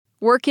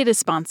Work It is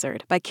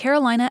sponsored by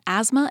Carolina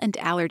Asthma and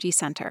Allergy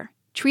Center,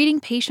 treating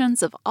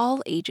patients of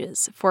all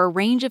ages for a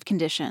range of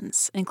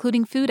conditions,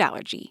 including food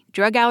allergy,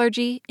 drug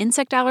allergy,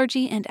 insect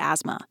allergy, and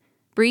asthma.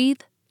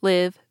 Breathe,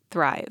 live,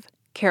 thrive.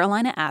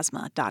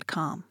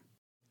 CarolinaAsthma.com.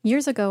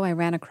 Years ago, I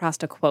ran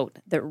across a quote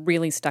that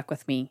really stuck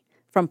with me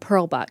from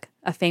Pearl Buck,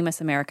 a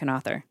famous American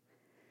author.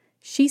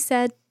 She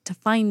said, "To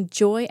find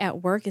joy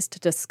at work is to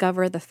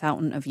discover the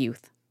fountain of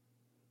youth."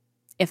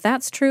 If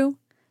that's true,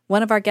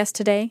 one of our guests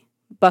today,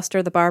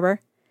 Buster the Barber,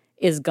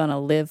 is gonna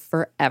live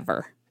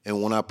forever.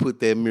 And when I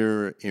put that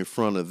mirror in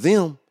front of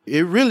them,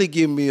 it really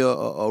gave me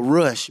a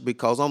rush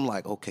because I'm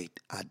like, okay,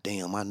 I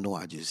know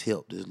I just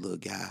helped this little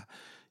guy.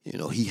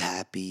 He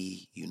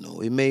happy.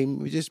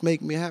 It just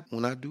make me happy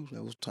when I do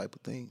those type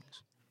of things.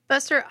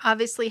 Buster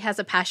obviously has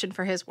a passion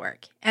for his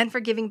work and for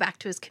giving back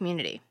to his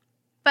community.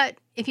 But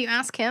if you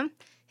ask him,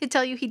 he'd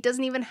tell you he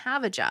doesn't even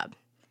have a job.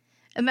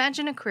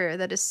 Imagine a career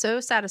that is so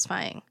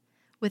satisfying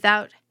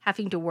without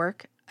having to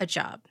work a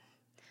job.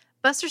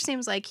 Buster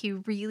seems like he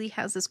really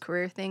has this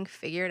career thing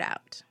figured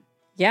out.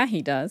 Yeah,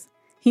 he does.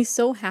 He's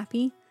so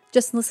happy.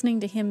 Just listening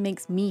to him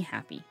makes me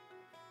happy.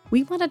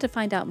 We wanted to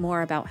find out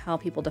more about how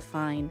people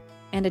define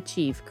and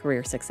achieve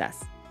career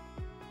success.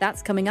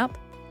 That's coming up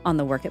on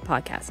the Work It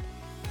podcast.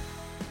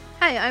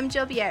 Hi, I'm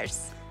Jill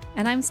Bierce.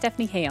 And I'm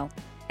Stephanie Hale.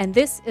 And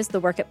this is the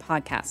Work It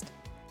podcast,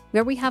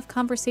 where we have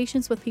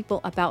conversations with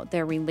people about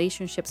their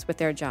relationships with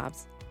their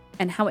jobs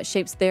and how it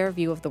shapes their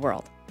view of the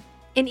world.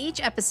 In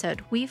each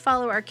episode, we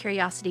follow our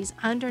curiosities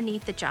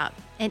underneath the job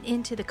and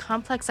into the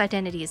complex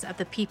identities of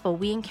the people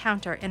we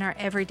encounter in our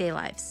everyday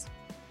lives.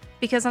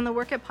 Because on the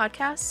Work It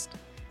podcast,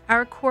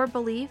 our core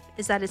belief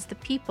is that it's the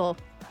people,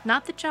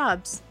 not the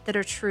jobs, that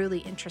are truly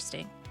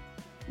interesting.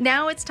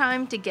 Now it's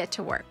time to get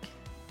to work.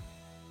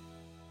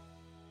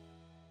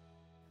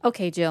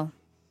 Okay, Jill,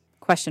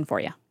 question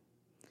for you.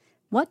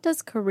 What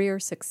does career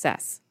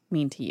success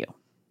mean to you?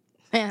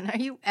 Man, are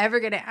you ever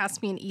going to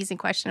ask me an easy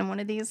question in one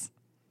of these?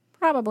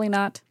 Probably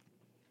not.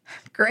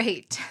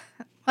 Great.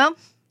 Well,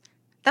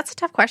 that's a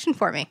tough question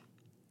for me.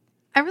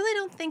 I really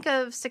don't think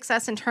of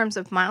success in terms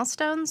of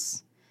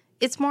milestones.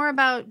 It's more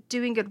about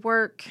doing good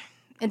work,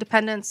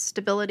 independence,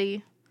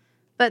 stability,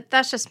 but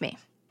that's just me.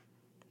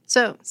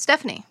 So,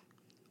 Stephanie,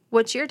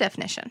 what's your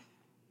definition?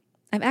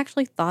 I've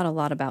actually thought a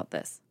lot about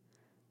this.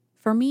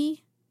 For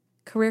me,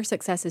 career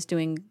success is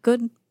doing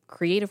good,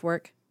 creative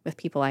work with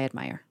people I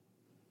admire.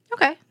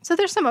 Okay, so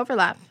there's some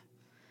overlap.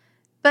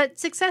 But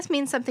success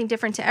means something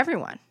different to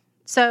everyone.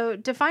 So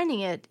defining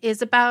it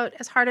is about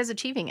as hard as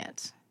achieving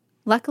it.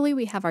 Luckily,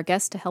 we have our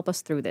guests to help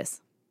us through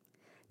this.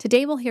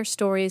 Today, we'll hear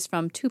stories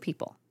from two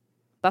people,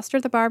 Buster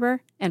the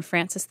Barber and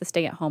Frances the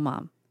stay-at-home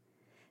mom.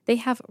 They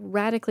have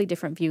radically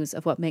different views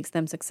of what makes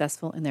them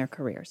successful in their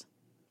careers.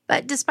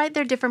 But despite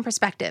their different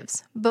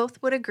perspectives,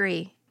 both would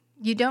agree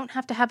you don't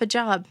have to have a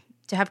job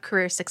to have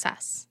career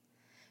success.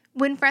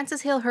 When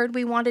Frances Hale heard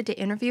we wanted to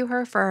interview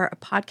her for a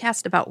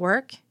podcast about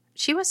work,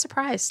 she was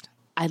surprised.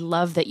 I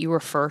love that you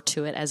refer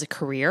to it as a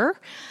career,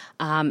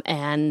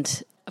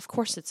 and of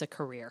course it's a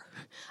career,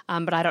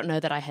 but I don't know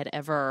that I had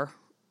ever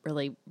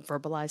really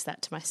verbalized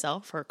that to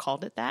myself or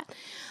called it that,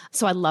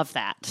 so I love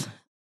that.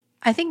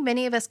 I think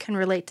many of us can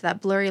relate to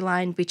that blurry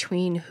line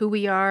between who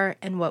we are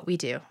and what we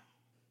do.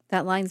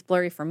 That line's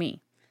blurry for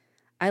me.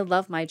 I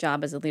love my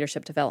job as a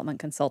leadership development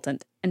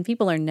consultant, and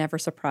people are never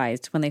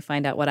surprised when they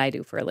find out what I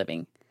do for a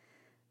living.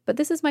 But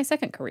this is my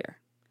second career.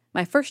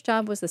 My first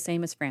job was the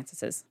same as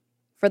Frances's.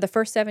 For the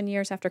first 7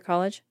 years after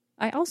college,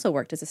 I also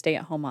worked as a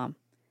stay-at-home mom,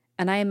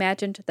 and I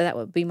imagined that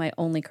would be my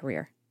only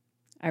career.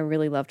 I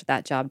really loved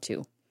that job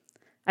too.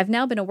 I've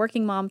now been a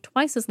working mom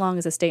twice as long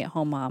as a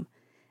stay-at-home mom,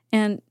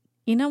 and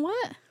you know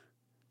what?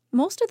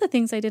 Most of the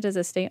things I did as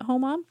a stay-at-home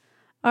mom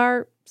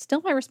are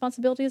still my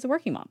responsibility as a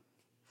working mom.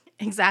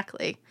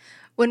 Exactly.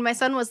 When my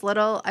son was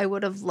little, I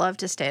would have loved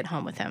to stay at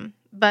home with him,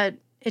 but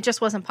it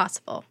just wasn't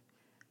possible.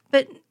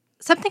 But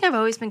something I've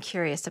always been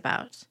curious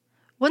about,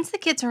 once the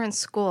kids are in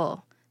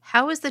school,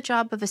 how is the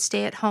job of a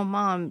stay-at-home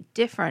mom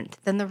different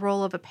than the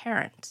role of a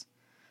parent?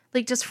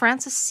 Like, does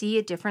Frances see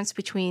a difference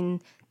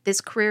between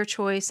this career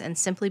choice and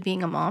simply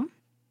being a mom?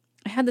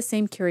 I had the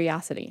same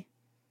curiosity,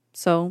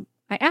 so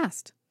I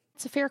asked.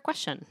 It's a fair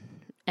question,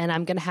 and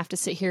I'm going to have to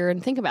sit here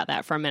and think about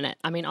that for a minute.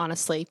 I mean,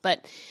 honestly,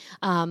 but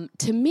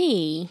to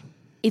me,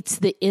 it's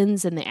the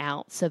ins and the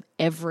outs of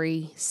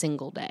every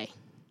single day.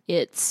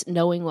 It's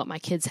knowing what my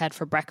kids had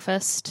for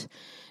breakfast,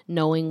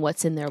 knowing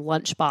what's in their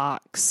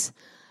lunchbox,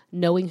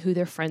 knowing who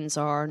their friends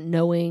are,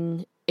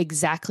 knowing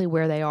exactly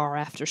where they are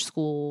after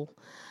school.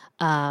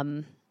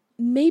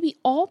 Maybe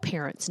all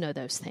parents know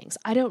those things.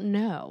 I don't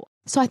know.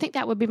 So I think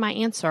that would be my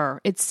answer.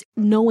 It's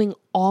knowing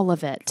all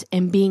of it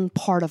and being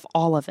part of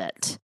all of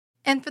it.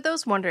 And for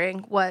those wondering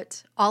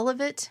what all of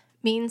it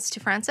means to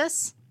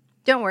Frances,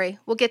 don't worry,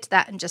 we'll get to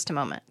that in just a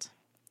moment.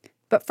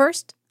 But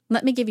first,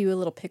 let me give you a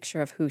little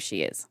picture of who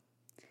she is.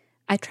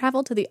 I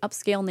traveled to the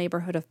upscale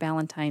neighborhood of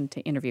Ballantyne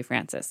to interview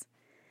Frances.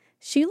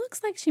 She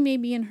looks like she may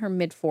be in her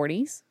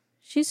mid-40s.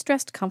 She's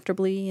dressed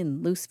comfortably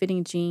in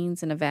loose-fitting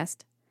jeans and a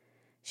vest.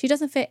 She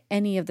doesn't fit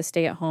any of the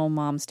stay-at-home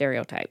mom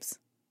stereotypes.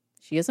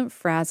 She isn't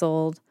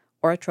frazzled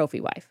or a trophy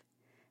wife.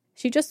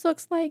 She just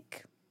looks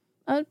like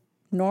a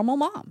normal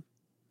mom.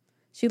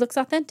 She looks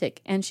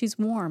authentic, and she's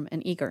warm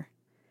and eager.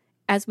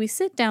 As we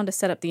sit down to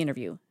set up the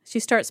interview, she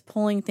starts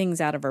pulling things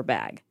out of her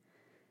bag.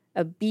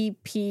 A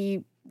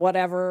BP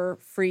whatever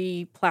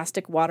free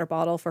plastic water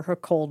bottle for her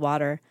cold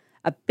water,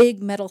 a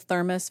big metal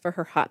thermos for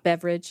her hot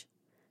beverage.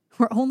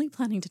 We're only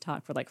planning to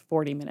talk for like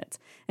 40 minutes,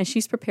 and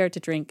she's prepared to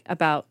drink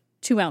about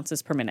 2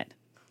 ounces per minute.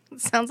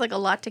 Sounds like a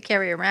lot to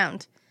carry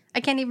around. I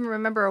can't even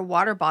remember a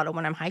water bottle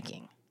when I'm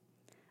hiking.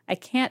 I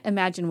can't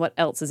imagine what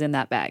else is in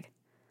that bag.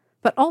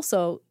 But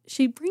also,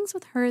 she brings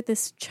with her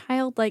this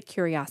childlike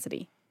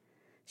curiosity.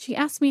 She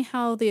asks me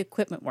how the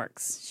equipment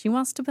works. She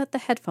wants to put the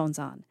headphones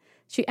on.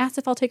 She asks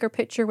if I'll take her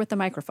picture with the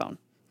microphone.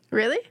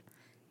 Really?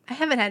 I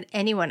haven't had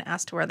anyone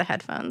ask to wear the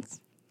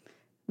headphones.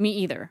 Me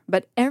either.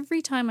 But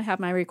every time I have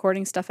my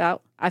recording stuff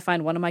out, I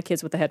find one of my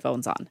kids with the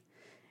headphones on.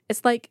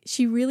 It's like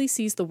she really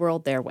sees the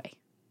world their way.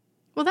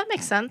 Well, that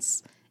makes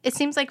sense. It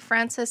seems like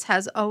Frances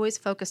has always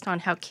focused on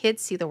how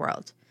kids see the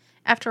world.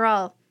 After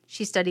all,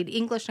 she studied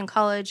English in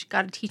college,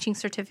 got a teaching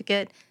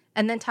certificate,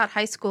 and then taught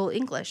high school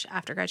English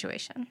after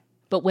graduation.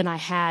 But when I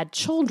had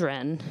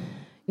children,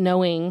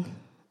 knowing,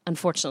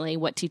 unfortunately,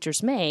 what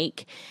teachers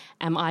make,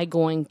 am I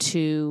going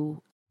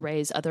to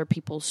raise other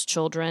people's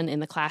children in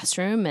the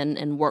classroom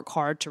and work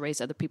hard to raise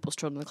other people's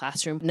children in the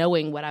classroom,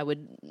 knowing what I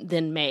would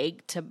then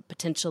make to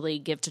potentially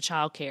give to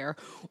childcare,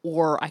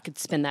 or I could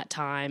spend that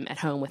time at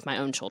home with my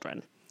own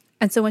children.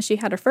 And so when she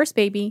had her first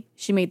baby,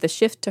 she made the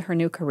shift to her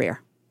new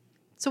career.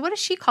 So what does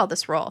she call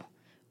this role?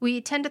 We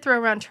tend to throw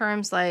around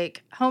terms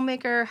like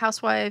homemaker,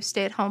 housewife,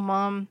 stay-at-home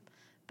mom,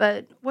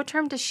 but what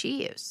term does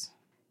she use?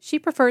 She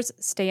prefers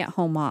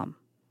stay-at-home mom,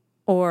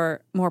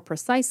 or more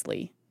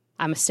precisely,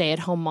 I'm a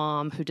stay-at-home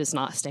mom who does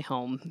not stay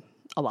home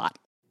a lot.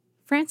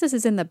 Frances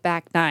is in the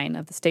back nine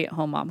of the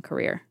stay-at-home mom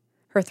career.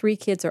 Her 3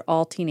 kids are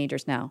all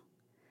teenagers now,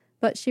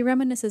 but she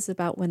reminisces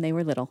about when they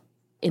were little.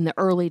 In the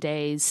early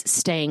days,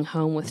 staying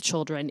home with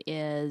children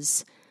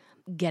is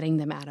getting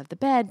them out of the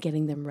bed,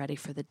 getting them ready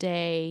for the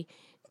day,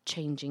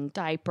 changing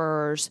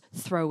diapers,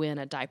 throw in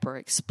a diaper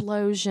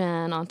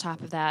explosion. On top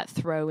of that,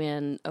 throw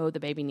in, the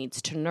baby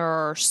needs to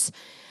nurse.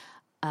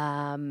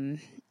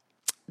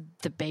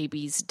 The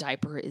baby's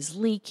diaper is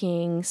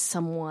leaking.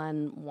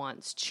 Someone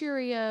wants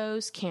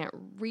Cheerios, can't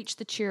reach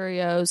the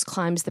Cheerios,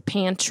 climbs the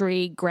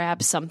pantry,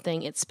 grabs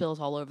something, it spills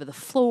all over the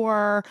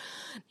floor.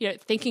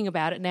 Thinking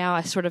about it now,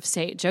 I sort of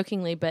say it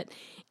jokingly, but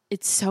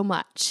it's so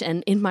much.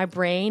 And in my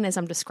brain, as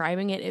I'm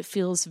describing it, it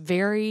feels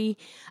very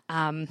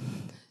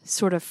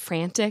sort of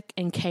frantic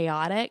and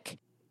chaotic.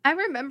 I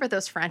remember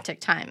those frantic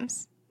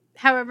times.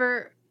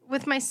 However,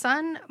 with my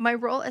son, my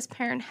role as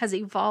parent has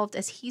evolved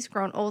as he's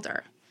grown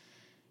older.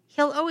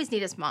 He'll always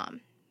need his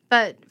mom.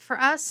 But for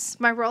us,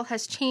 my role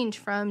has changed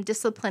from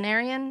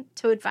disciplinarian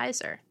to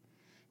advisor.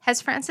 Has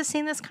Frances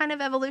seen this kind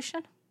of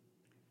evolution?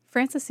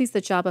 Frances sees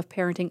the job of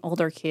parenting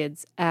older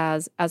kids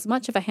as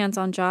much of a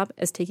hands-on job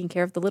as taking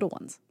care of the little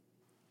ones.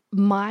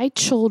 My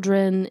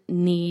children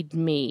need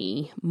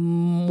me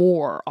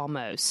more,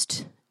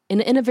 almost,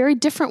 in a very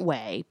different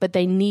way, but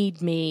they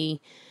need me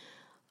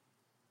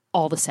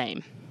all the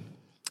same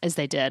as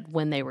they did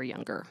when they were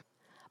younger.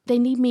 They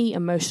need me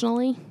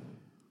emotionally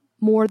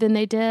more than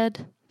they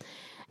did.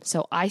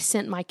 So I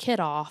sent my kid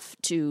off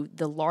to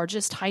the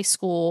largest high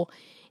school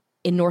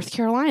in North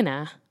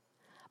Carolina,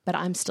 but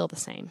I'm still the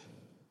same.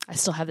 I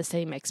still have the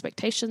same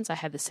expectations. I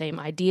have the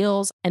same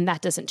ideals, and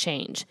that doesn't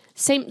change.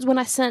 Same when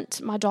I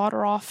sent my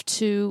daughter off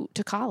to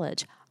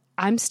college.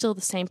 I'm still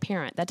the same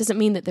parent. That doesn't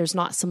mean that there's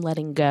not some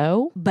letting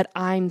go, but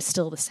I'm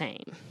still the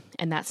same,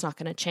 and that's not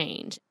going to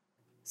change.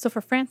 So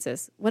for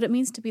Frances, what it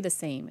means to be the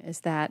same is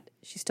that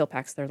she still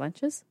packs their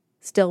lunches,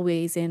 still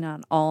weighs in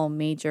on all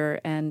major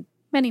and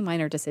many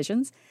minor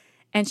decisions,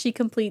 and she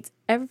completes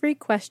every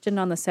question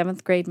on the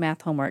 7th grade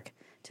math homework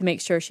to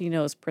make sure she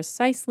knows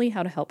precisely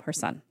how to help her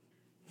son.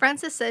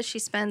 Frances says she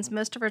spends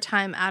most of her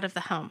time out of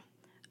the home.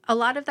 A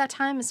lot of that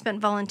time is spent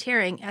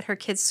volunteering at her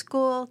kids'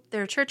 school,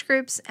 their church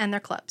groups, and their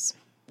clubs.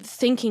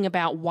 Thinking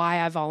about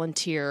why I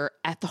volunteer,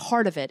 at the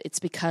heart of it, it's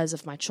because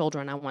of my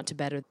children. I want to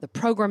better the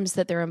programs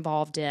that they're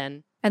involved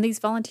in. And these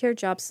volunteer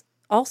jobs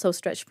also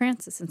stretch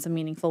Frances in some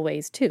meaningful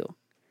ways, too.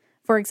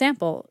 For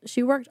example,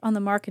 she worked on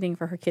the marketing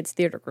for her kids'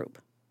 theater group.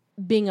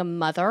 Being a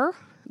mother,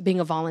 being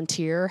a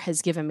volunteer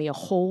has given me a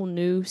whole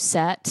new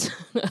set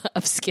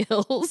of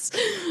skills.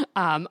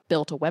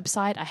 Built a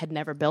website. I had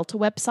never built a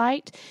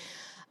website.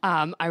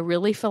 I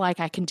really feel like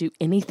I can do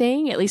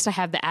anything. At least I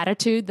have the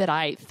attitude that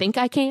I think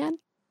I can.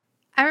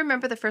 I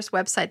remember the first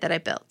website that I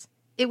built.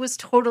 It was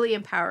totally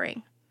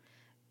empowering.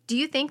 Do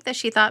you think that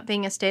she thought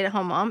being a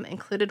stay-at-home mom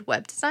included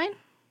web design?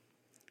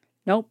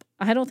 Nope,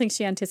 I don't think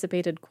she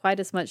anticipated quite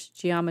as much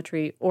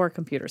geometry or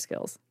computer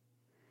skills.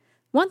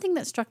 One thing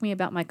that struck me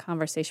about my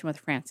conversation with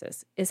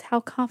Frances is how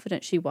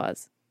confident she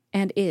was,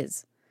 and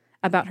is,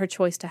 about her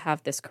choice to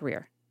have this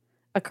career,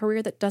 a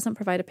career that doesn't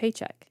provide a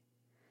paycheck.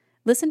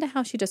 Listen to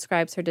how she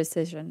describes her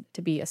decision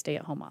to be a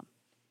stay-at-home mom.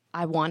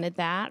 I wanted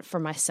that for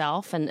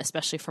myself and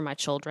especially for my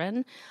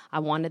children. I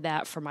wanted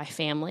that for my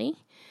family.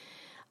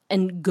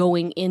 And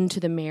going into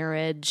the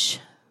marriage,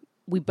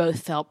 we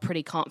both felt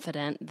pretty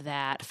confident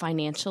that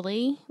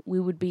financially we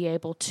would be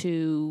able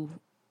to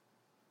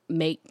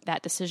make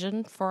that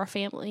decision for our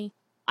family.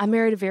 I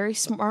married a very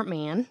smart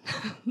man.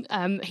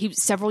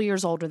 He's several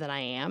years older than I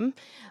am,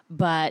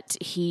 but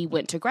he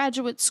went to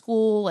graduate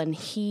school and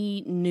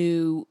he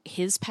knew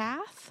his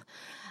path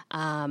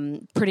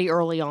pretty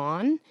early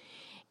on.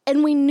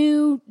 And we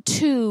knew,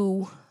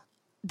 too,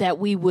 that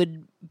we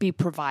would be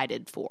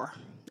provided for,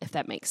 if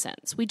that makes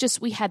sense.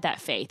 We had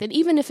that faith. And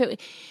even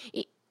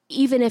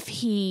if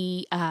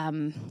he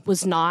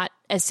was not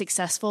as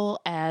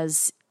successful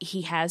as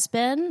he has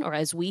been or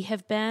as we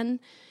have been,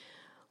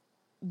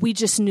 we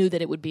just knew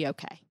that it would be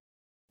okay.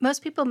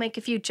 Most people make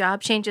a few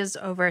job changes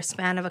over a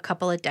span of a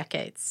couple of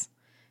decades.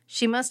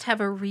 She must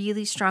have a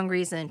really strong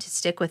reason to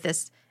stick with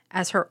this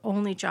as her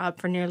only job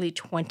for nearly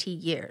 20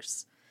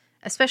 years,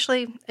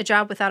 especially a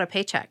job without a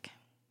paycheck.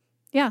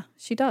 Yeah,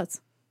 she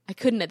does. I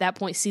couldn't at that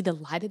point see the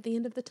light at the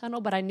end of the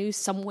tunnel, but I knew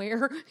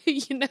somewhere,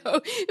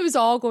 it was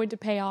all going to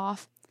pay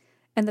off.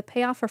 And the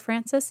payoff for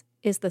Frances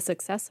is the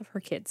success of her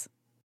kids.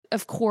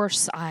 Of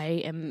course,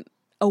 I am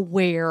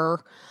aware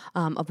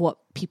of what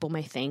people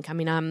may think. I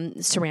mean,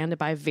 I'm surrounded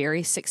by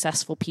very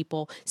successful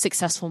people,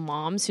 successful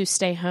moms who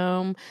stay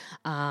home,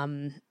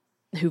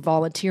 who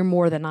volunteer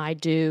more than I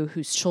do,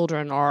 whose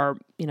children are,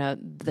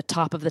 the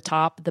top of the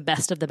top, the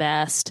best of the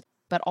best.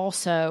 But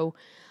also,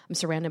 I'm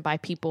surrounded by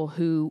people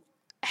who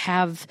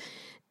have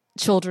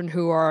children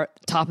who are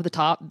top of the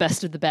top,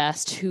 best of the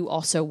best, who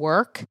also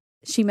work.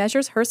 She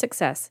measures her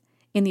success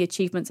in the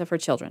achievements of her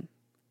children,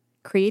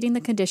 creating the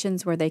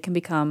conditions where they can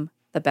become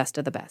the best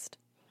of the best.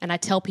 And I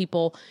tell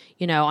people,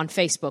 on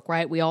Facebook,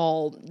 right, we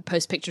all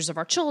post pictures of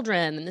our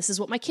children, and this is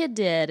what my kid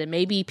did. And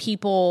maybe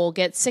people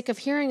get sick of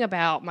hearing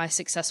about my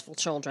successful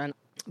children.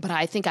 But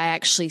I think I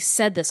actually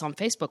said this on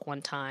Facebook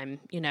one time,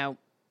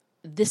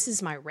 this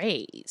is my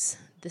raise.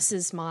 This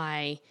is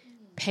my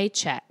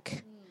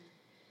paycheck.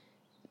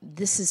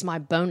 This is my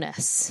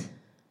bonus.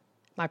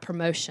 My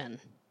promotion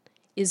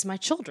is my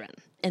children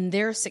and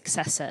their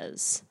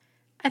successes.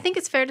 I think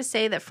it's fair to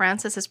say that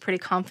Frances is pretty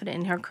confident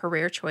in her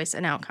career choice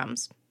and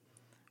outcomes,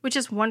 which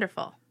is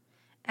wonderful.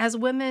 As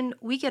women,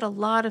 we get a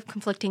lot of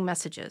conflicting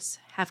messages.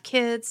 Have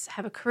kids,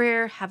 have a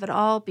career, have it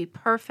all, be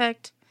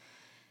perfect.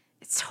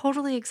 It's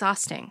totally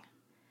exhausting.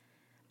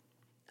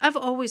 I've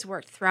always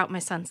worked throughout my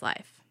son's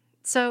life.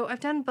 So I've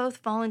done both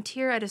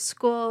volunteer at a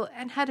school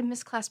and had to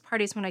miss class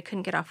parties when I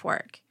couldn't get off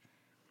work,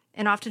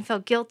 and often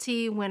felt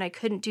guilty when I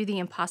couldn't do the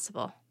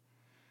impossible.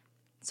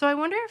 So I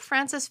wonder if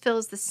Frances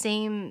feels the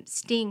same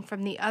sting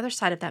from the other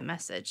side of that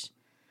message.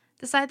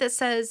 The side that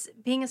says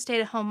being a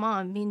stay-at-home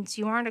mom means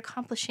you aren't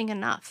accomplishing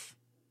enough.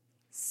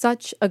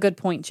 Such a good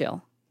point,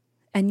 Jill.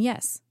 And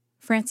yes,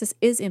 Frances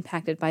is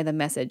impacted by the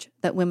message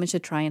that women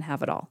should try and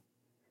have it all.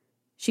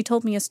 She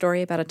told me a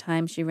story about a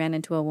time she ran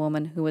into a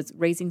woman who was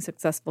raising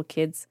successful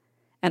kids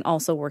and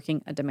also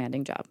working a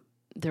demanding job.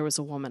 There was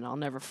a woman, I'll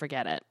never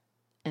forget it,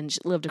 and she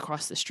lived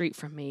across the street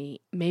from me.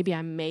 Maybe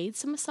I made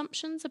some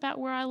assumptions about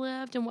where I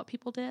lived and what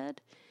people did.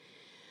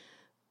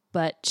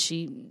 But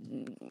she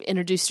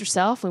introduced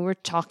herself and we were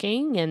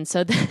talking, and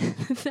so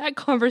that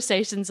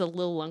conversation's a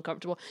little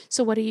uncomfortable.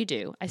 So what do you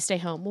do? I stay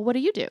home. Well, what do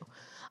you do?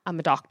 I'm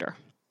a doctor.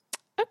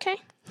 Okay.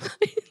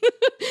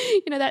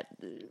 That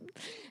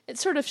it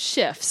sort of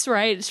shifts,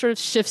 right? It sort of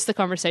shifts the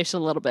conversation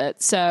a little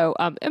bit. So,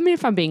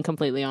 if I'm being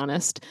completely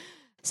honest,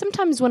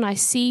 sometimes when I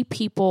see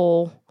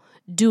people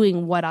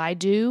doing what I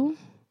do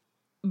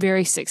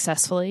very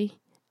successfully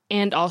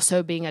and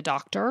also being a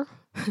doctor,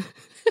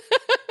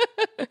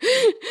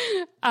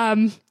 there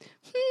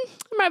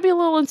might be a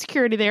little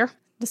insecurity there.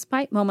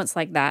 Despite moments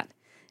like that,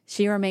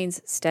 she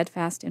remains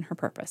steadfast in her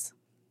purpose.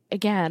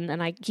 Again,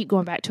 and I keep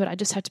going back to it, I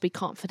just have to be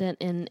confident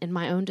in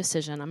my own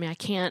decision. I mean, I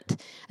can't,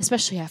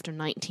 especially after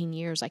 19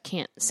 years, I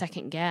can't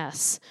second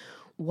guess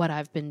what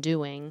I've been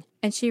doing.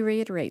 And she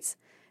reiterates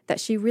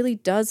that she really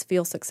does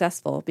feel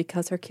successful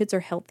because her kids are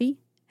healthy,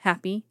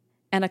 happy,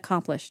 and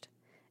accomplished.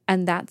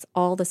 And that's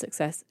all the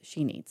success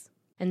she needs.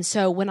 And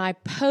so when I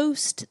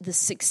post the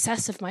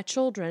success of my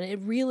children, it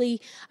really,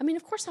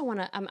 of course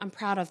I'm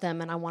proud of them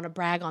and I want to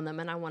brag on them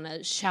and I want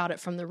to shout it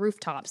from the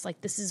rooftops,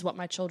 like this is what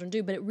my children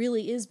do. But it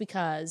really is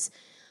because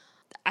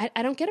I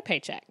don't get a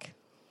paycheck,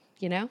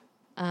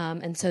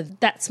 And so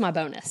that's my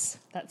bonus.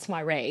 That's my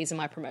raise and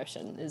my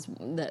promotion is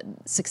the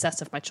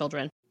success of my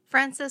children.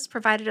 Frances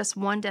provided us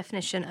one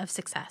definition of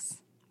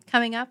success.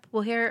 Coming up,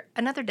 we'll hear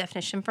another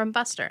definition from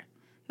Buster,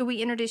 who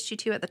we introduced you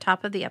to at the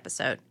top of the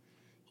episode.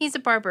 He's a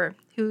barber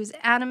who's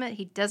adamant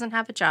he doesn't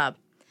have a job,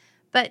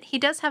 but he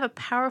does have a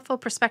powerful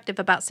perspective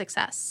about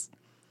success.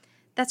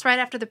 That's right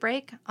after the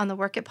break on the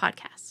Work It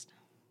podcast.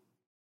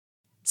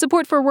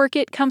 Support for Work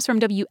It comes from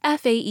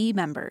WFAE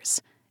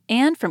members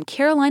and from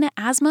Carolina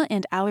Asthma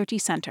and Allergy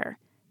Center,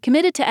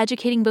 committed to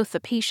educating both the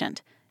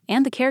patient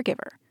and the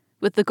caregiver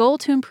with the goal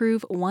to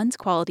improve one's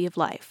quality of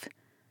life.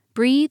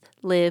 Breathe,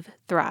 live,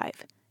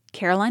 thrive.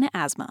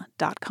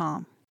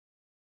 CarolinaAsthma.com.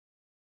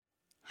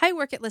 Hi,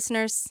 Work It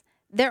listeners.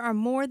 There are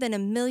more than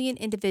 1 million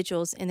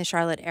individuals in the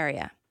Charlotte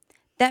area.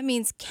 That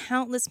means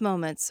countless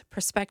moments,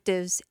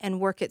 perspectives, and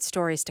Work It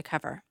stories to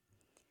cover.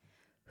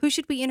 Who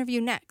should we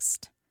interview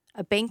next?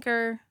 A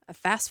banker, a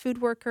fast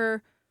food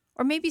worker,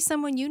 or maybe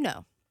someone you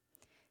know?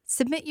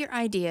 Submit your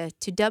idea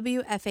to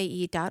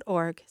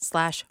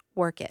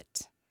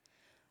wfae.org/workit.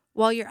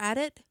 While you're at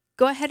it,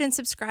 go ahead and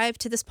subscribe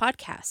to this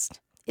podcast.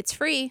 It's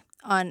free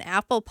on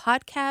Apple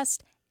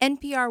Podcast,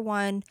 NPR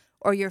One,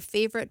 or your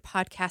favorite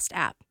podcast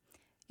app.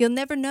 You'll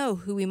never know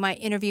who we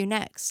might interview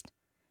next.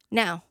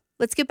 Now,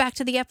 let's get back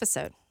to the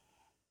episode.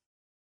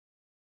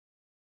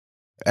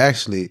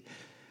 Actually,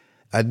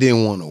 I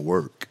didn't want to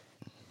work.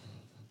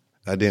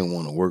 I didn't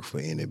want to work for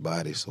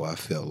anybody, so I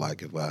felt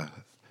like if I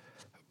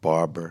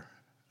barber,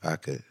 I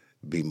could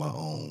be my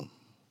own,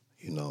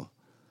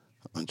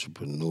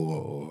 entrepreneur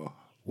or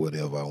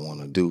whatever I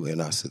want to do,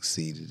 and I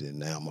succeeded, and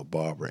now I'm a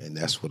barber, and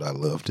that's what I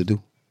love to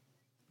do.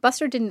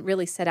 Buster didn't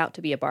really set out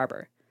to be a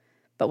barber,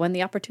 but when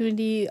the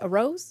opportunity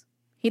arose,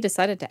 he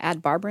decided to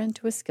add barbering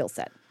to his skill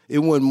set. It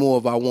wasn't more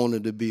of I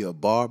wanted to be a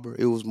barber.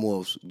 It was more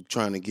of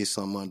trying to get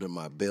something under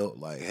my belt,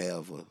 like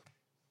have a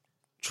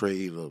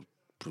trade or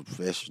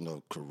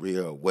professional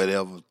career or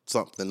whatever,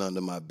 something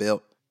under my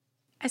belt.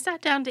 I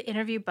sat down to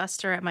interview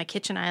Buster at my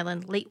kitchen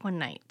island late one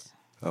night.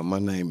 My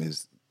name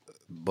is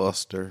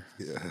Buster.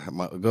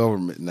 My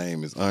government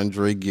name is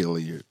Andre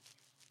Gilliard.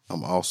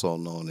 I'm also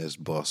known as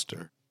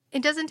Buster.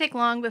 It doesn't take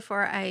long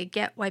before I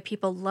get why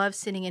people love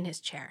sitting in his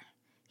chair.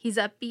 He's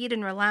upbeat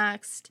and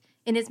relaxed,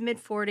 in his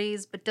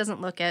mid-40s, but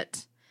doesn't look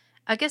it.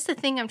 I guess the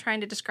thing I'm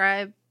trying to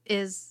describe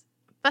is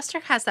Buster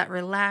has that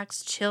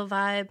relaxed, chill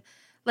vibe,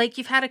 like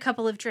you've had a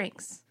couple of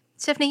drinks.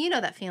 Stephanie, you know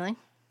that feeling.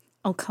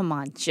 Oh, come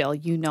on, Jill.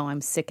 You know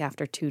I'm sick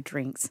after 2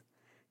 drinks.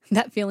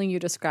 That feeling you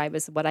describe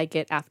is what I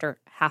get after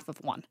half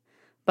of one.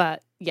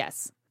 But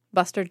yes,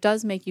 Buster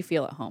does make you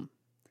feel at home.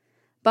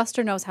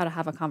 Buster knows how to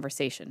have a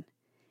conversation.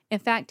 In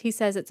fact, he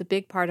says it's a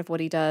big part of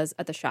what he does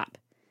at the shop.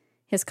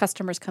 His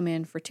customers come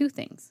in for 2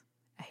 things,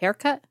 a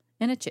haircut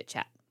and a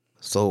chit-chat.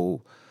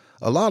 So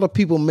a lot of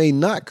people may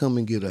not come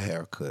and get a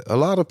haircut. A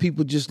lot of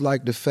people just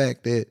like the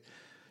fact that,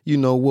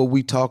 what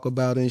we talk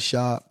about in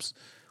shops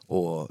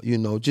or,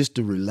 just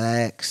to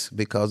relax,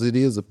 because it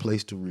is a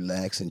place to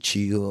relax and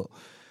chill.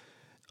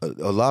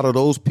 A lot of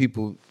those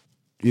people,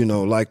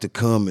 like to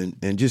come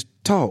and just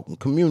talk and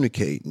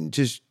communicate and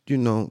just,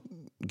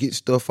 get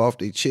stuff off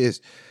their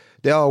chest.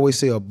 They always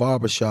say a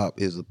barbershop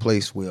is a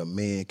place where a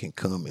man can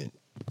come and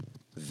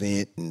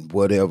vent and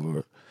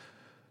whatever.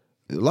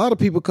 A lot of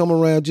people come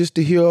around just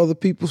to hear other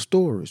people's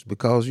stories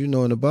because, in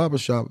the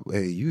barbershop,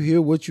 hey, you hear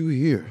what you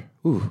hear.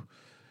 Ooh,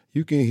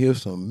 you can hear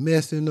some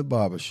mess in the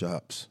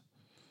barbershops.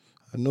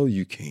 I know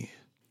you can.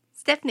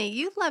 Stephanie,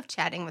 you love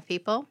chatting with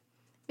people.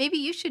 Maybe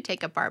you should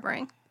take up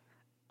barbering.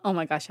 Oh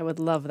my gosh, I would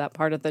love that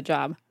part of the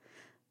job.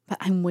 But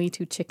I'm way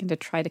too chicken to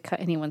try to cut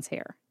anyone's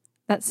hair.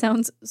 That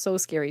sounds so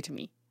scary to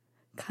me.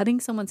 Cutting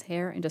someone's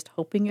hair and just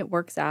hoping it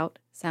works out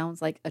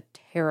sounds like a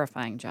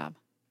terrifying job.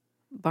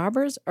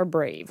 Barbers are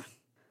brave.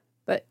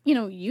 But, you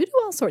do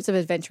all sorts of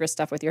adventurous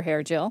stuff with your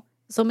hair, Jill.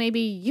 So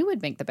maybe you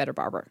would make the better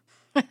barber.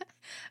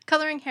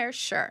 Coloring hair,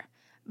 sure.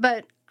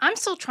 But I'm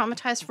still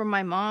traumatized from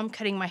my mom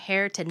cutting my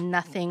hair to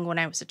nothing when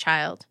I was a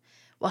child,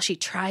 while she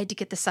tried to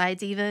get the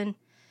sides even.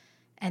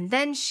 And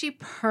then she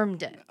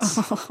permed it.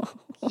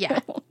 Yeah.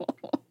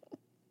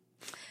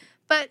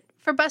 But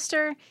for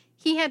Buster,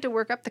 he had to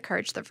work up the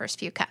courage the first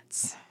few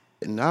cuts.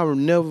 And I will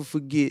never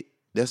forget,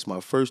 that's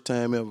my first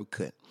time ever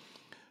cut.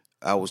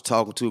 I was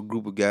talking to a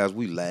group of guys,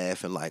 we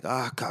laughing like,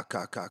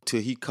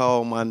 till he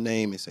called my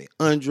name and say,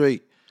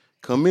 Andre,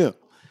 come here.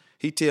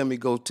 He tell me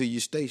go to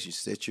your station,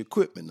 set your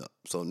equipment up.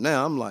 So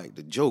now I'm like,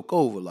 the joke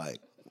over,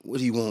 like, what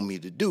do you want me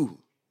to do?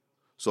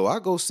 So I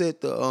go set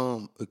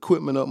the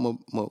equipment up,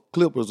 my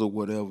clippers or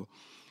whatever,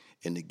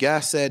 and the guy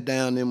sat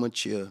down in my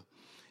chair,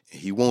 and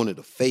he wanted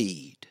a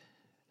fade.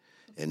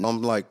 And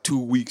I'm like 2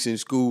 weeks in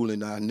school,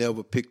 and I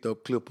never picked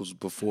up clippers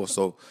before.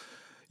 So,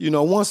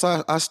 once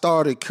I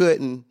started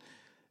cutting,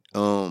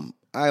 I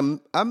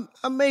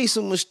made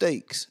some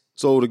mistakes.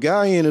 So the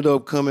guy ended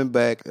up coming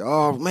back.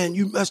 Oh man,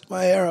 you messed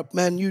my hair up,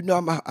 man.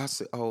 I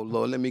said, oh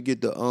Lord, let me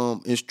get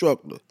the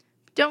instructor.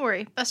 Don't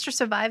worry, Buster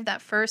survived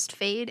that first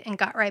fade and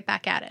got right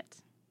back at it.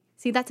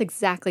 See, that's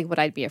exactly what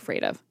I'd be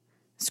afraid of.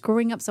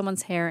 Screwing up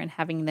someone's hair and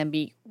having them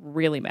be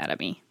really mad at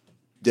me.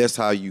 That's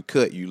how you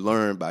cut. You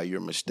learn by your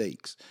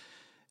mistakes.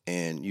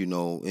 And,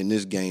 in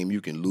this game,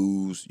 you can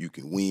lose, you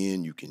can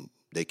win,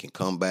 they can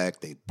come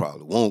back, they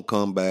probably won't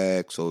come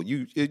back. So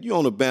you're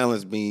on a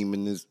balance beam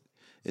in this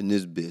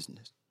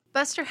business.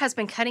 Buster has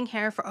been cutting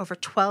hair for over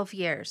 12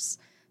 years,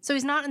 so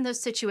he's not in those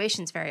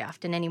situations very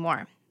often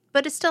anymore.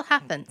 But it still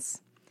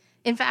happens.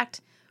 In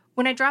fact,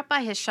 when I dropped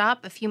by his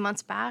shop a few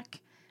months back,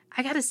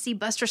 I got to see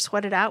Buster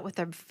sweat it out with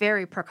a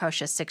very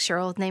precocious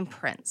 6-year-old named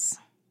Prince.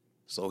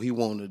 So he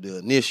wanted the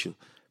initial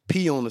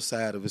P on the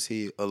side of his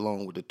head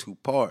along with the 2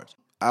 parts.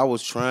 I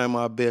was trying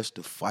my best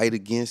to fight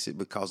against it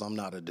because I'm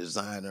not a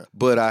designer,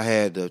 but I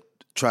had to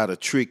try to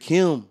trick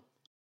him.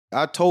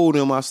 I told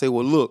him, I said,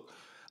 well, look,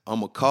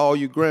 I'm going to call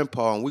your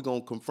grandpa and we're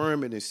going to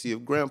confirm it and see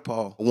if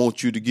grandpa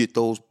wants you to get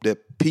that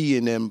P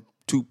in them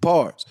 2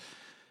 parts.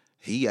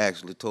 He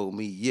actually told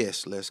me,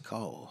 yes, let's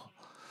call.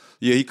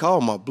 Yeah, he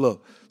called my bluff.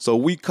 So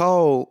we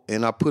called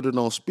and I put it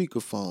on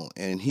speakerphone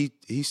and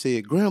he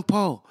said,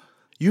 Grandpa,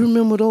 you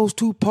remember those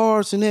 2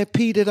 parts and that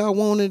P that I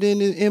wanted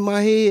in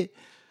my head?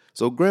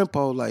 So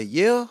grandpa was like,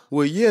 yeah,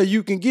 well, yeah,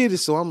 you can get it.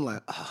 So I'm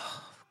like,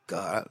 oh,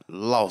 God, I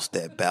lost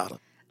that battle.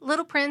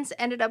 Little Prince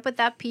ended up with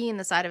that P in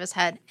the side of his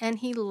head, and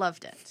he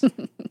loved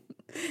it.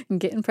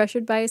 Getting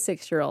pressured by a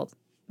 6-year-old.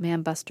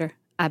 Man, Buster,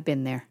 I've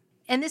been there.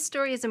 And this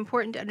story is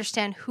important to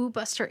understand who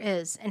Buster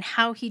is and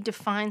how he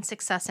defines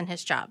success in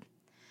his job.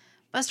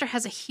 Buster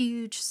has a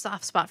huge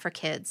soft spot for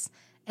kids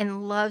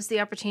and loves the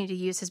opportunity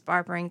to use his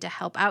barbering to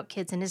help out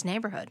kids in his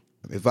neighborhood.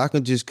 If I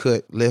could just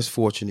cut less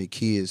fortunate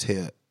kids'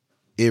 hair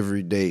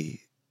every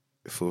day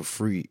for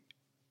free,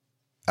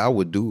 I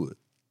would do it.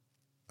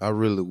 I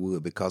really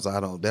would, because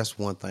that's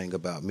one thing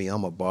about me.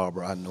 I'm a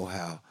barber. I know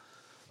how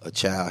a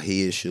child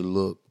head should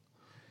look.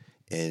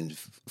 And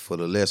for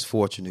the less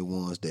fortunate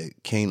ones that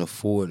can't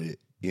afford it,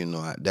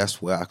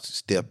 that's where I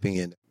step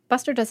in.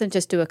 Buster doesn't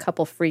just do a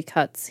couple free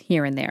cuts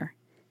here and there.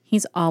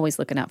 He's always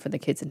looking out for the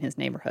kids in his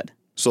neighborhood.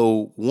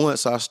 So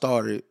once I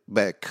started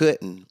back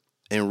cutting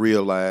and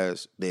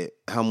realized that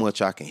how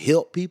much I can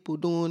help people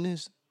doing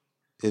this,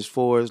 as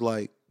far as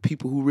like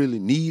people who really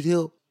need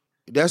help,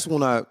 that's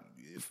when I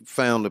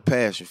found a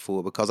passion for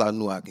it, because I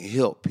knew I can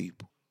help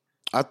people.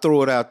 I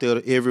throw it out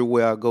there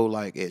everywhere I go,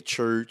 like at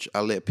church.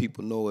 I let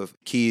people know if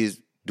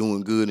kids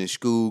doing good in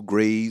school,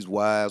 grades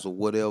wise or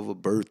whatever,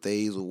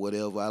 birthdays or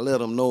whatever. I let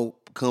them know,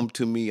 come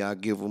to me, I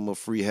give them a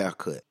free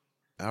haircut.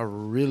 I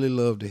really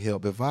love to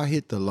help. If I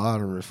hit the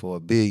lottery for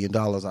 $1 billion,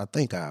 I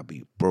think I'd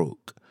be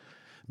broke,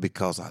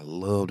 because I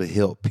love to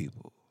help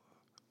people,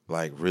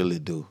 like really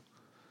do.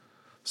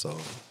 So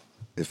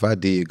if I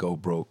did go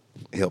broke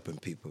helping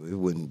people, it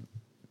wouldn't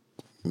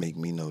make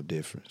me no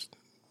difference.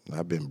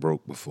 I've been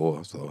broke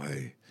before, so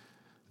hey,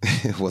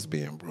 what's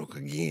being broke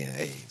again?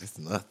 Hey, it's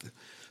nothing.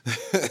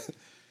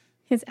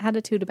 His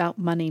attitude about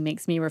money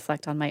makes me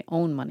reflect on my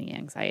own money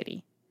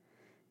anxiety.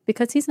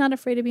 Because he's not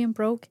afraid of being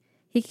broke,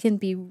 he can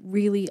be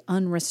really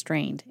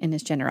unrestrained in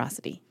his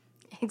generosity.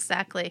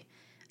 Exactly.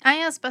 I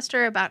asked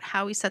Buster about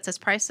how he sets his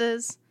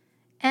prices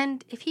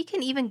and if he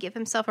can even give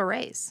himself a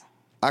raise.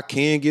 I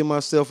can give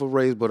myself a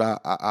raise, but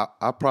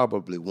I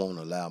probably won't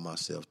allow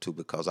myself to,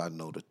 because I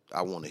know that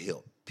I want to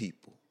help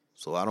people.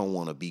 So I don't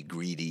want to be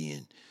greedy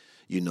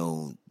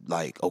and,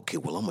 like, okay,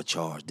 well, I'm going to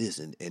charge this.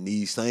 And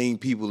these same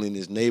people in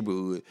this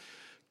neighborhood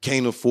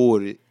can't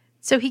afford it.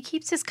 So he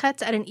keeps his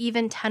cuts at an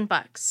even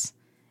 $10.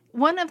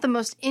 One of the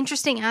most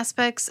interesting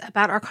aspects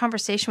about our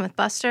conversation with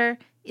Buster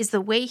is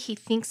the way he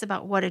thinks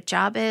about what a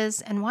job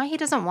is and why he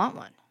doesn't want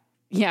one.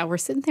 Yeah, we're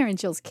sitting there in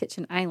Jill's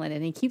kitchen island,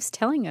 and he keeps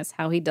telling us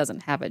how he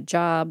doesn't have a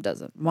job,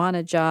 doesn't want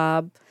a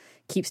job,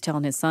 keeps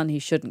telling his son he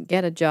shouldn't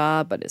get a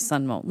job, but his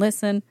son won't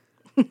listen.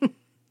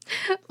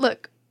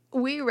 Look,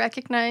 we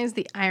recognize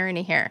the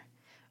irony here.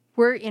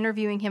 We're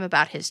interviewing him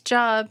about his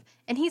job,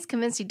 and he's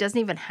convinced he doesn't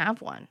even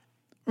have one.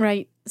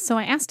 Right. So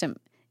I asked him,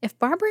 if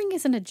barbering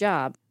isn't a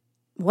job,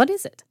 what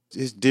is it?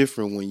 It's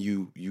different when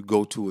you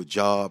go to a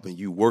job and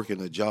you work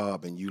in a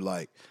job and you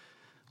like,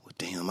 well,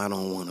 damn, I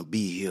don't want to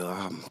be here.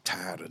 I'm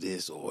tired of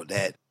this or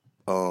that.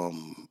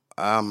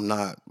 I'm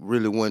not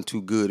really one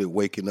too good at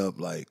waking up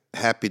like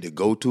happy to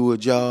go to a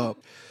job.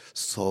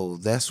 So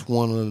that's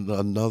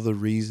another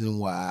reason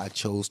why I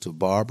chose to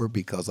barber,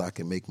 because I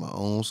can make my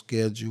own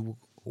schedule,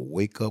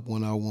 wake up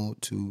when I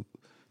want to,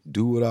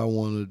 do what I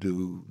want to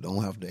do,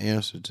 don't have to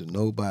answer to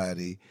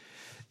nobody.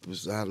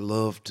 Because I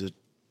love to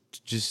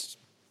just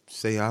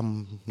say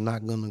I'm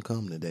not going to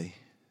come today.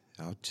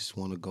 I just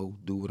want to go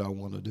do what I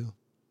want to do.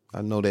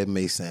 I know that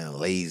may sound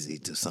lazy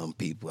to some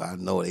people. I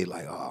know they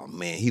like, oh,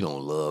 man, he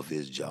don't love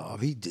his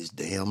job. He just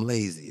damn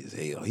lazy as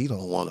hell. He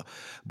don't want to.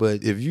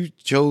 But if you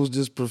chose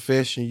this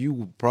profession, you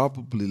would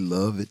probably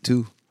love it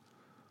too,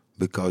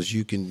 because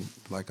you can,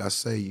 like I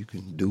say, you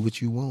can do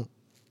what you want,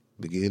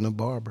 being a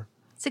barber.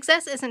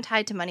 Success isn't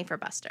tied to money for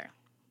Buster.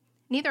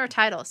 Neither are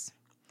titles.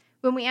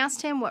 When we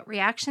asked him what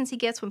reactions he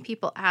gets when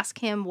people ask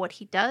him what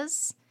he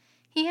does,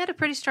 he had a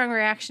pretty strong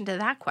reaction to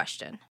that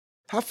question.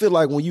 I feel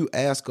like when you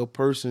ask a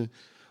person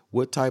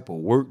what type of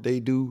work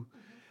they do,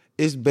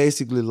 it's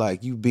basically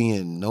like you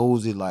being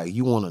nosy, like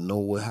you want to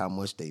know how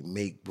much they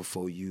make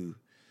before you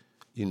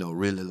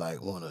really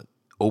like want to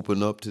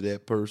open up to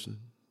that person,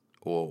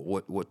 or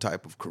what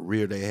type of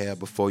career they have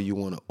before you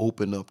want to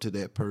open up to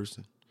that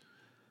person.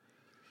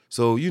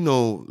 So,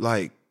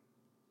 like,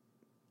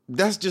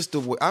 that's just the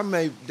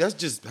way that's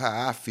just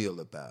how I feel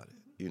about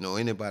it.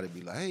 Anybody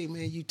be like, hey,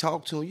 man, you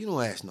talk to him. You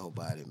don't ask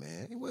nobody,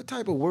 man. Hey, what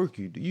type of work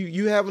you do?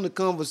 You having a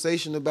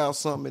conversation about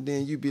something, and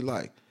then you be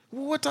like,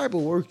 well, what type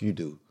of work you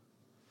do?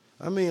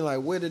 I mean,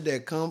 like, where did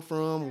that come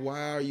from?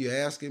 Why are you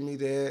asking me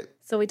that?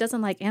 So he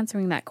doesn't like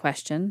answering that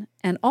question.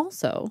 And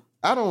also,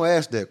 I don't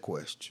ask that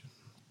question.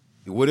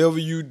 Whatever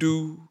you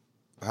do,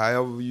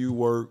 however you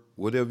work,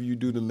 whatever you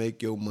do to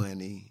make your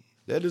money,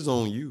 that is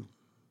on you.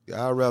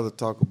 I'd rather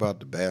talk about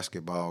the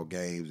basketball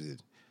games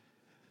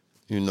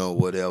and,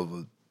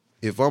 whatever.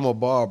 If I'm a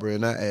barber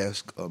and I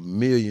ask a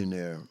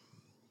millionaire,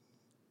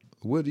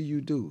 what do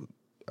you do?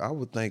 I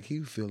would think he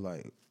would feel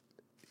like,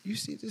 you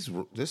see this,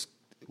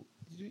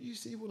 you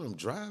see what I'm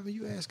driving?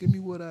 You asking me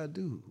what I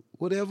do.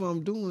 Whatever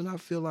I'm doing, I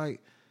feel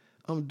like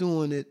I'm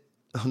doing it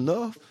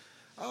enough.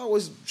 I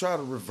always try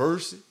to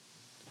reverse it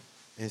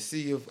and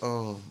see if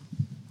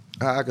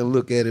I can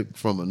look at it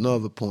from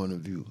another point of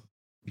view.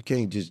 You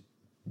can't just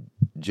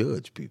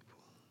judge people.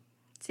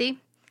 See,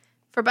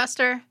 for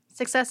Buster,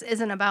 success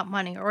isn't about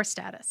money or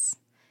status.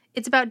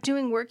 It's about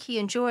doing work he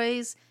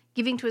enjoys,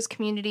 giving to his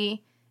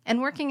community,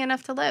 and working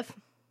enough to live.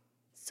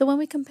 So when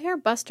we compare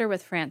Buster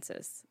with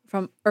Frances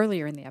from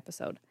earlier in the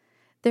episode,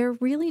 they're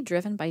really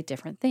driven by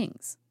different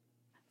things.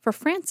 For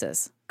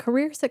Frances,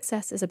 career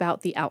success is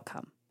about the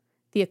outcome,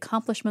 the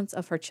accomplishments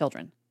of her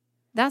children.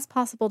 That's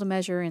possible to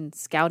measure in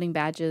scouting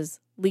badges,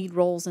 lead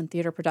roles in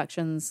theater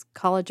productions,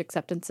 college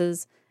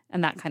acceptances,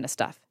 and that kind of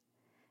stuff.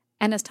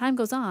 And as time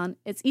goes on,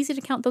 it's easy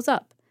to count those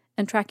up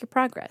and track your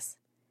progress.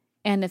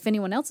 And if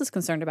anyone else is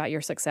concerned about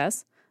your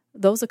success,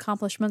 those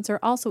accomplishments are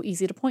also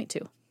easy to point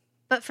to.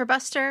 But for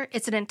Buster,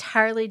 it's an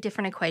entirely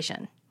different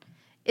equation.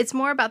 It's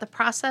more about the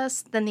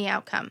process than the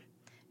outcome.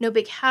 No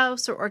big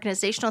house or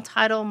organizational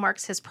title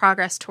marks his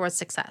progress towards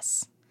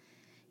success.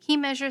 He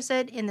measures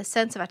it in the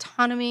sense of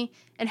autonomy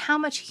and how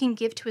much he can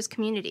give to his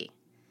community.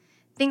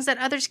 Things that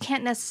others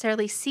can't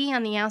necessarily see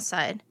on the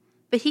outside,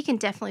 but he can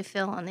definitely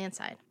feel on the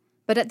inside.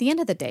 But at the end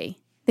of the day,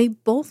 they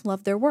both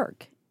love their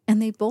work,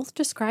 and they both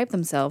describe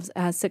themselves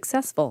as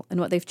successful in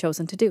what they've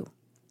chosen to do.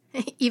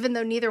 Even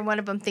though neither one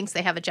of them thinks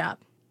they have a job.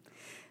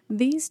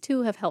 These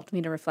two have helped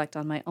me to reflect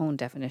on my own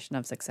definition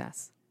of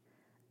success.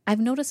 I've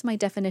noticed my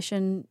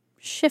definition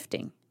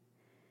shifting.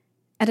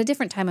 At a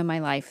different time in my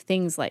life,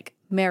 things like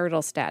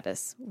marital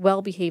status,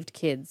 well-behaved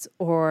kids,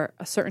 or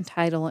a certain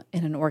title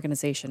in an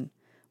organization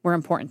were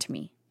important to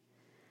me.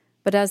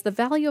 But as the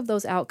value of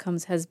those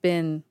outcomes has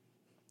been,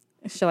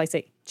 shall I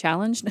say,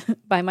 challenged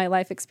by my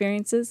life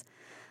experiences,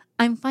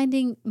 I'm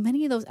finding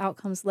many of those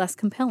outcomes less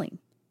compelling.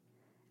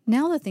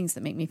 Now the things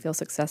that make me feel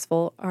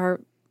successful are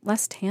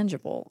less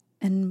tangible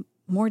and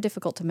more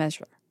difficult to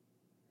measure.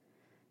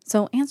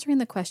 So answering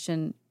the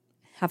question,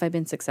 have I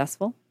been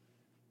successful,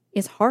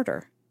 is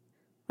harder.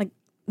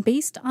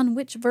 Based on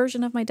which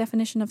version of my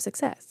definition of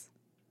success?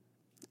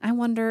 I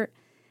wonder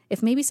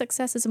if maybe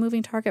success is a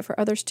moving target for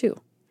others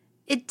too.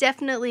 It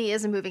definitely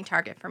is a moving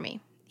target for me,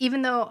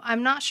 even though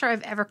I'm not sure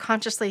I've ever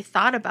consciously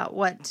thought about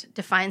what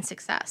defines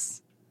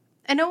success.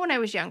 I know when I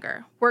was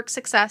younger, work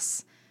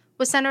success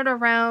was centered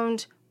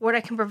around what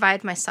I can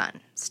provide my son,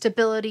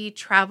 stability,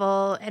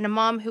 travel, and a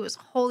mom who was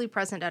wholly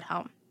present at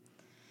home.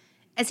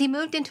 As he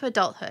moved into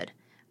adulthood,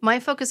 my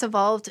focus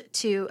evolved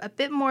to a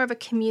bit more of a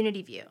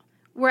community view,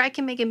 where I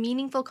can make a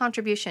meaningful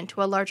contribution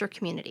to a larger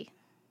community.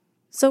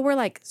 So we're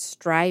like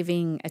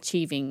striving,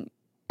 achieving,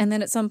 and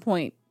then at some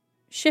point,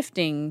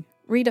 shifting,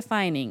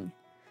 redefining,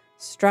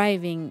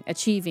 striving,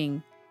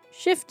 achieving,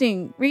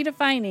 shifting,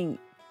 redefining,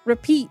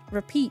 repeat.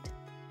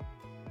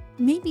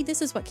 Maybe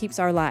this is what keeps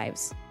our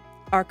lives,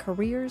 our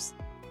careers,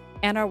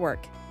 and our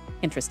work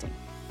interesting.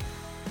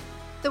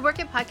 The Work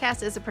It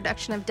podcast is a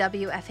production of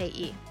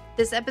WFAE.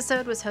 This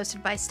episode was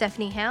hosted by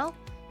Stephanie Hale,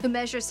 who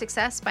measures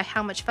success by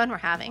how much fun we're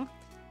having,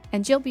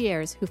 and Jill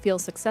Bierz, who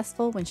feels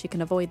successful when she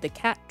can avoid the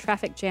cat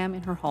traffic jam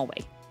in her hallway.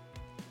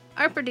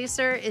 Our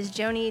producer is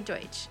Joni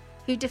Deutsch,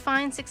 who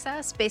defines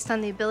success based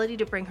on the ability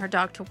to bring her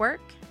dog to work.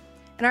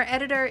 And our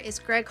editor is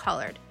Greg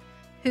Hollard,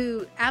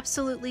 who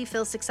absolutely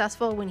feels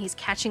successful when he's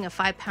catching a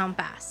 5-pound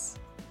bass.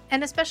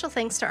 And a special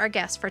thanks to our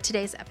guests for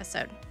today's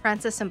episode,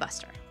 Frances and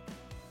Buster.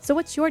 So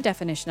what's your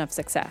definition of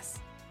success?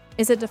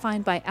 Is it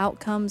defined by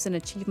outcomes and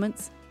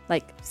achievements,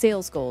 like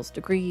sales goals,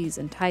 degrees,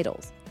 and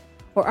titles?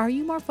 Or are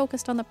you more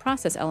focused on the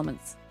process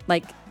elements,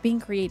 like being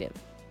creative,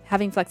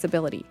 having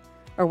flexibility,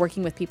 or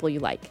working with people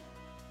you like?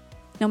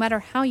 No matter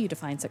how you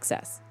define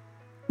success,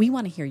 we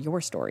want to hear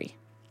your story.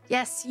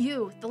 Yes,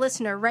 you, the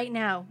listener, right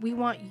now, we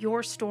want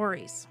your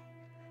stories.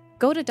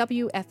 Go to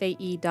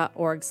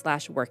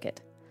wfae.org/workit,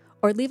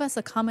 or leave us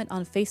a comment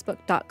on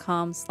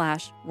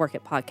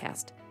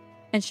facebook.com/workitpodcast,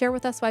 and share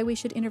with us why we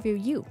should interview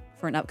you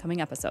for an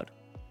upcoming episode.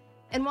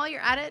 And while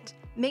you're at it,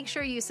 make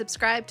sure you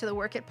subscribe to the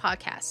Work It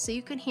podcast so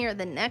you can hear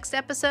the next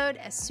episode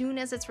as soon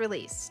as it's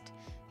released.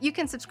 You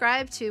can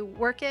subscribe to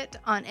Work It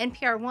on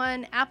NPR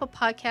One, Apple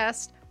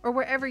Podcasts, or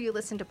wherever you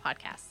listen to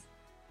podcasts.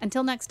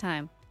 Until next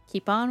time,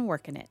 keep on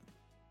working it.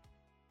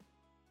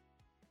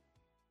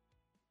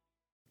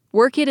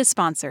 Work It is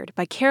sponsored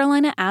by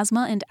Carolina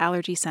Asthma and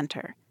Allergy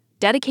Center,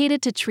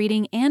 dedicated to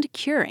treating and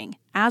curing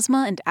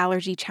asthma and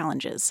allergy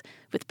challenges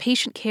with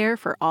patient care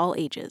for all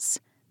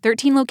ages.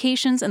 13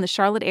 locations in the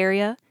Charlotte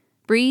area.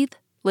 Breathe,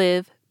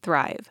 live,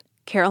 thrive.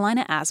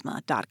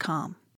 CarolinaAsthma.com.